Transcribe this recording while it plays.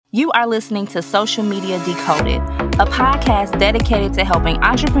You are listening to Social Media Decoded, a podcast dedicated to helping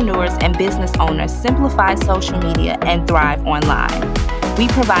entrepreneurs and business owners simplify social media and thrive online. We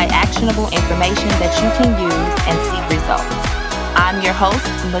provide actionable information that you can use and see results. I'm your host,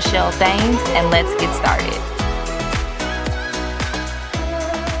 Michelle Thames, and let's get started.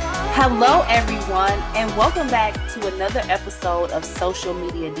 Hello, everyone, and welcome back to another episode of Social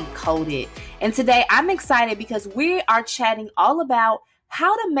Media Decoded. And today I'm excited because we are chatting all about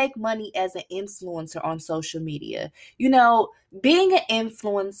how to make money as an influencer on social media. You know, being an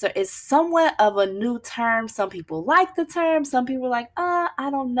influencer is somewhat of a new term. Some people like the term. Some people are like, I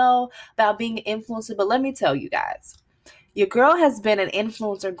don't know about being an influencer. But let me tell you guys, your girl has been an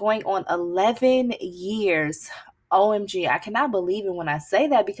influencer going on 11 years. OMG, I cannot believe it when I say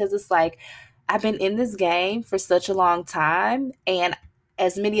that, because it's like I've been in this game for such a long time. And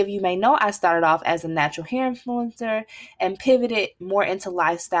as many of you may know, I started off as a natural hair influencer and pivoted more into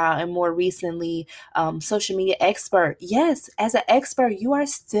lifestyle and more recently social media expert. Yes, as an expert, you are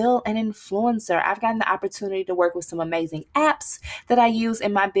still an influencer. I've gotten the opportunity to work with some amazing apps that I use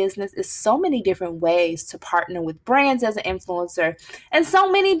in my business. It's so many different ways to partner with brands as an influencer and so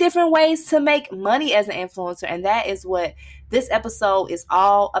many different ways to make money as an influencer. And that is what this episode is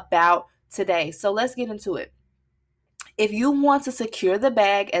all about today. So let's get into it. If you want to secure the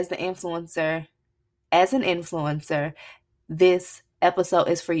bag as an influencer, this episode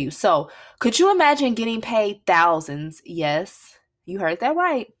is for you. So, could you imagine getting paid thousands? Yes, you heard that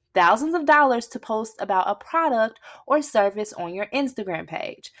right. Thousands of dollars to post about a product or service on your Instagram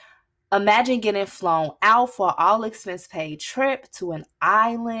page. Imagine getting flown out for an all-expense paid trip to an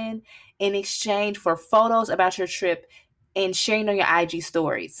island in exchange for photos about your trip and sharing on your IG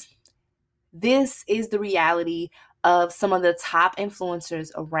stories. This is the reality of some of the top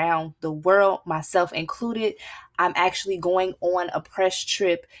influencers around the world, myself included. I'm actually going on a press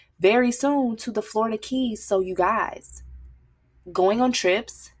trip very soon to the Florida Keys. So you guys, going on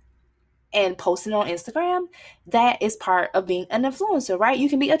trips and posting on Instagram, that is part of being an influencer, right? You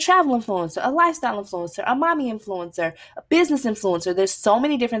can be a travel influencer, a lifestyle influencer, a mommy influencer, a business influencer. There's so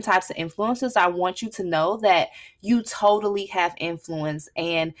many different types of influencers. I want you to know that you totally have influence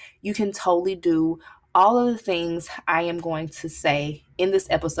and you can totally do all of the things I am going to say in this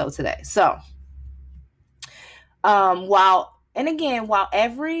episode today. So, while not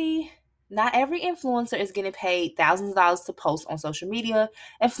every influencer is getting paid thousands of dollars to post on social media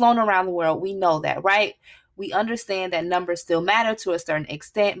and flown around the world. We know that, right? We understand that numbers still matter to a certain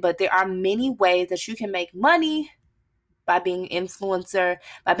extent, but there are many ways that you can make money by being an influencer,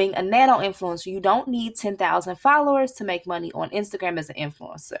 by being a nano influencer. You don't need 10,000 followers to make money on Instagram as an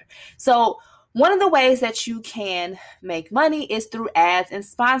influencer. So one of the ways that you can make money is through ads and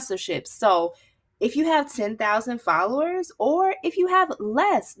sponsorships. So if you have 10,000 followers, or if you have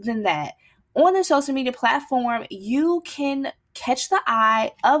less than that, on the social media platform, you can catch the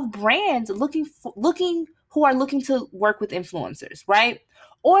eye of brands who are looking to work with influencers, right?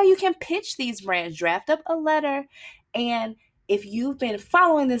 Or you can pitch these brands, draft up a letter, and if you've been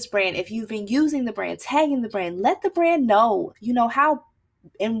following this brand, if you've been using the brand, tagging the brand, let the brand know, how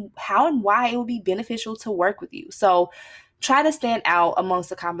and why it will be beneficial to work with you. So try to stand out amongst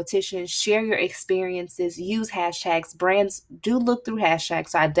the competition, share your experiences, use hashtags. Brands do look through hashtags,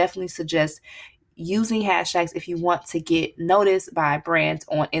 so I definitely suggest using hashtags if you want to get noticed by brands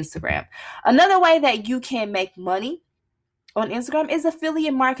on Instagram. Another way that you can make money on Instagram is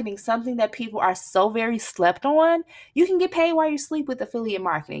affiliate marketing, something that people are so very slept on. You can get paid while you sleep with affiliate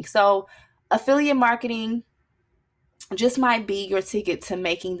marketing. So affiliate marketing just might be your ticket to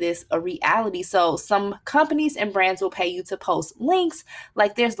making this a reality. So some companies and brands will pay you to post links,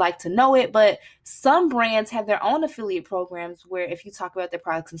 like there's Like to Know It, but some brands have their own affiliate programs where if you talk about their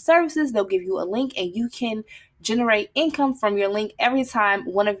products and services, they'll give you a link and you can generate income from your link every time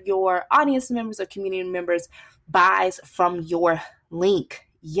one of your audience members or community members buys from your link.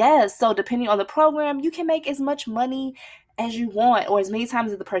 Yes, so depending on the program, you can make as much money as you want, or as many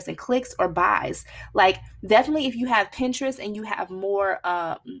times as the person clicks or buys. Like, definitely if you have Pinterest and you have more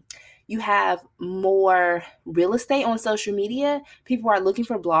real estate on social media, people are looking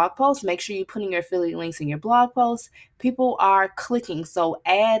for blog posts. Make sure you put in your affiliate links in your blog posts. People are clicking, so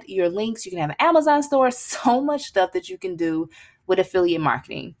add your links. You can have an Amazon store, so much stuff that you can do with affiliate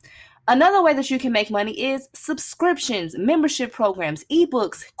marketing. Another way that you can make money is subscriptions, membership programs,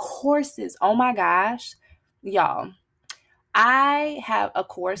 ebooks, courses. Oh my gosh, y'all. I have a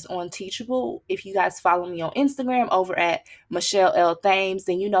course on Teachable. If you guys follow me on Instagram over at Michelle L. Thames,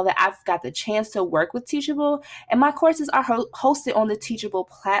 then you know that I've got the chance to work with Teachable, and my courses are hosted on the Teachable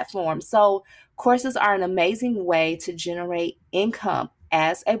platform. So courses are an amazing way to generate income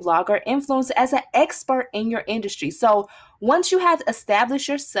as a blogger, influencer, as an expert in your industry. So once you have established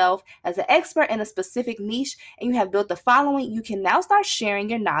yourself as an expert in a specific niche and you have built the following, you can now start sharing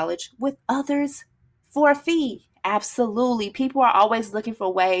your knowledge with others for a fee. Absolutely. People are always looking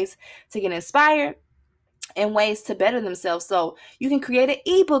for ways to get inspired and ways to better themselves. So you can create an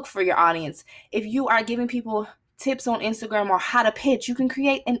ebook for your audience. If you are giving people tips on Instagram or how to pitch, you can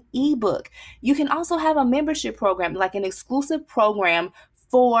create an ebook. You can also have a membership program, like an exclusive program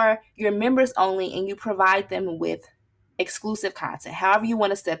for your members only, and you provide them with exclusive content, however you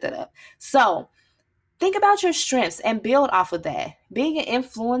want to set that up. So think about your strengths and build off of that. Being an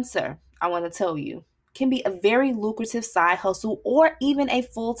influencer, I want to tell you, can be a very lucrative side hustle or even a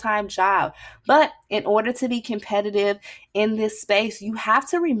full-time job. But in order to be competitive in this space, you have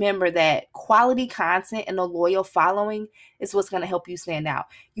to remember that quality content and a loyal following is what's going to help you stand out.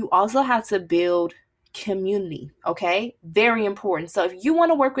 You also have to build community, okay? Very important. So if you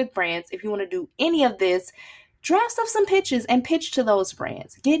want to work with brands, if you want to do any of this, draft up some pitches and pitch to those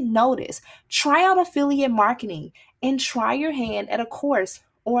brands. Get noticed. Try out affiliate marketing and try your hand at a course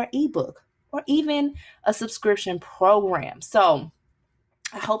or ebook, or even a subscription program. So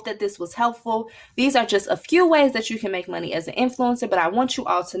I hope that this was helpful. These are just a few ways that you can make money as an influencer, but I want you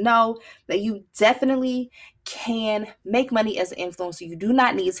all to know that you definitely can make money as an influencer. You do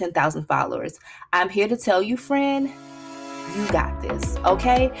not need 10,000 followers. I'm here to tell you, friend, you got this,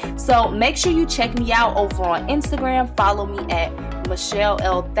 okay? So make sure you check me out over on Instagram. Follow me at Michelle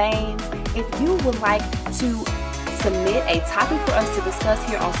L. Thames. If you would like to submit a topic for us to discuss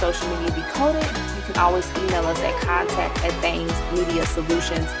here on Social Media Decoded, you can always email us at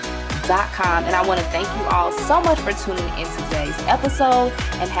contact@ThamesMediaSolutions.com. And I want to thank you all so much for tuning in today's episode,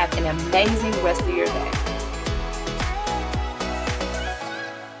 and have an amazing rest of your day.